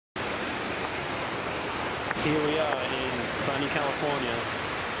Here we are in sunny California.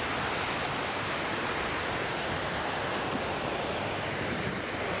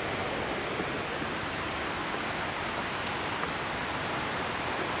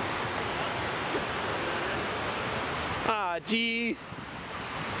 Ah, gee.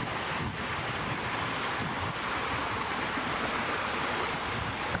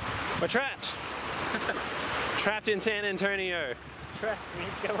 We're trapped. Trapped in San Antonio. Trapped. We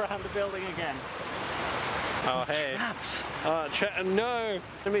need to go around the building again. Oh, hey. Trapped. No.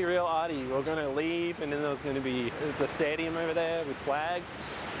 It's gonna be real arty. We're gonna leave, and then there's gonna be the stadium over there with flags,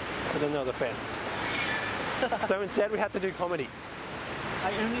 but then there was a fence. So instead, we had to do comedy.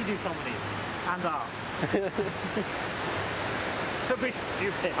 I only do comedy and art.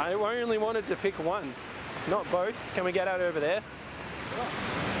 You pick. I only wanted to pick one, not both. Can we get out over there?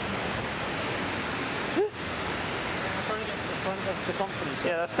 I'm trying to get to the front of the conference.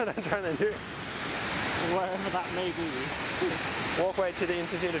 Yeah, that's what I'm trying to do. Wherever that may be. Walkway to the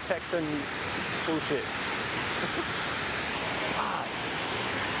Institute of Texan bullshit.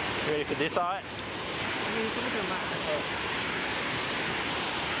 You ready for this art?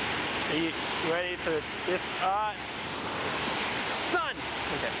 Are you ready for this art? Sun!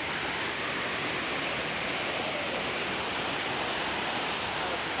 Okay.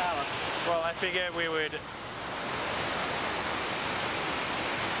 Well, I figured we would.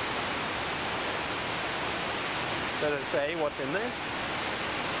 Does it say what's in there?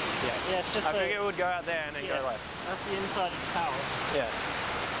 Yes. Yeah, it's just I figured it would go out there and then go left. That's the inside of the tower. Yeah.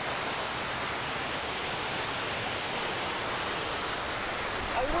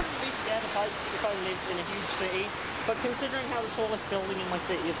 I wouldn't be scared of heights if I lived in a huge city, but considering how the tallest building in my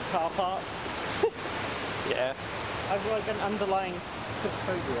city is a car park, Yeah. I've like an underlying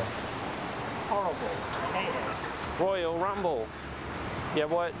phobia. Horrible. I hate it. Royal Rumble. Yeah,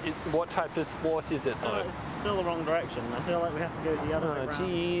 what type of sport is it though? It's still the wrong direction. I feel like we have to go the other way Oh around.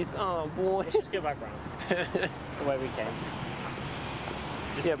 jeez, oh boy. Let's just go back round. The way we came.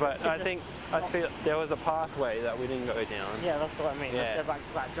 Yeah, but I feel there was a pathway that we didn't go down. Yeah, that's what I mean. Let's Yeah. go back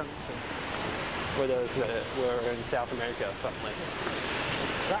to that junction. Where there was we're in South America or something like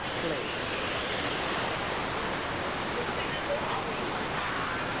that. Exactly.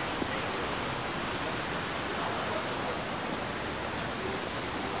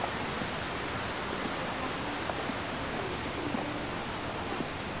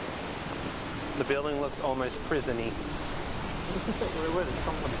 The building looks almost prison-y. Where does it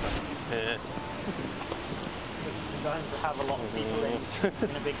come from? Yeah. It's designed to have a lot of people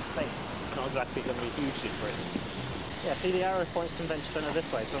in a big space. It's not exactly going to be hugely big. Yeah, see the arrow points convention center this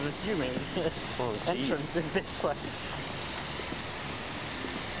way, so I'm assuming Oh, entrance is this way.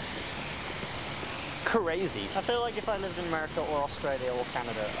 Crazy. I feel like if I lived in America or Australia or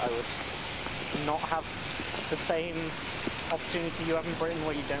Canada, I would not have the same opportunity you have in Britain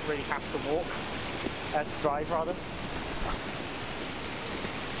where you don't really have to walk, drive rather.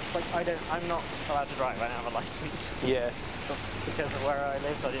 Like I'm not allowed to drive, I don't have a license. Yeah. But because of where I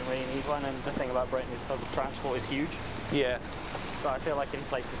lived, I didn't really need one, and the thing about Britain is public transport is huge. Yeah. But I feel like in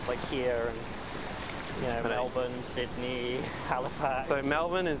places like here and Melbourne, Sydney, Halifax. So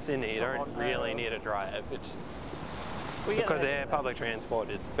Melbourne and Sydney don't Toronto. really need a drive. It's because their public transport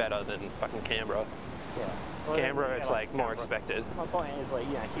is better than fucking Canberra. Yeah. Well, Canberra, it's like more Canberra. expected. My point is like,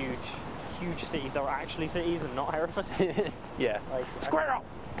 huge cities are actually cities and not Hereford. Yeah. Like, Squirrel!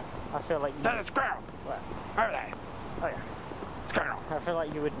 I feel like There's a squirrel! Where? Over there! Oh yeah. Squirrel! I feel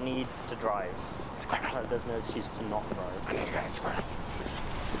like you would need to drive. Squirrel! Like, there's no excuse to not drive. I need to get a squirrel.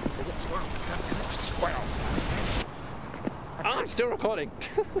 Squirrel. Oh, I'm still recording.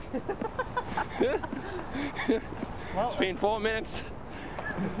 It's been 4 minutes.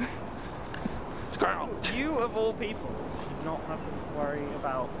 Squirrel! You of all people should not have to worry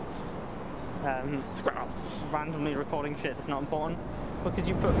about Squirrel! randomly recording shit that's not important, because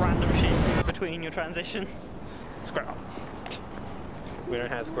you put random shit in between your transitions. Squirrel! We don't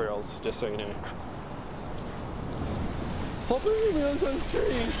have squirrels, just so you know. Stop moving me on the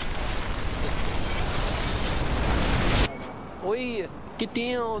tree! Oi! Get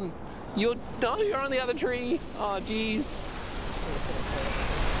down! You're on the other tree! Oh jeez!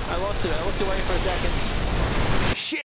 I lost it, I looked away for a second.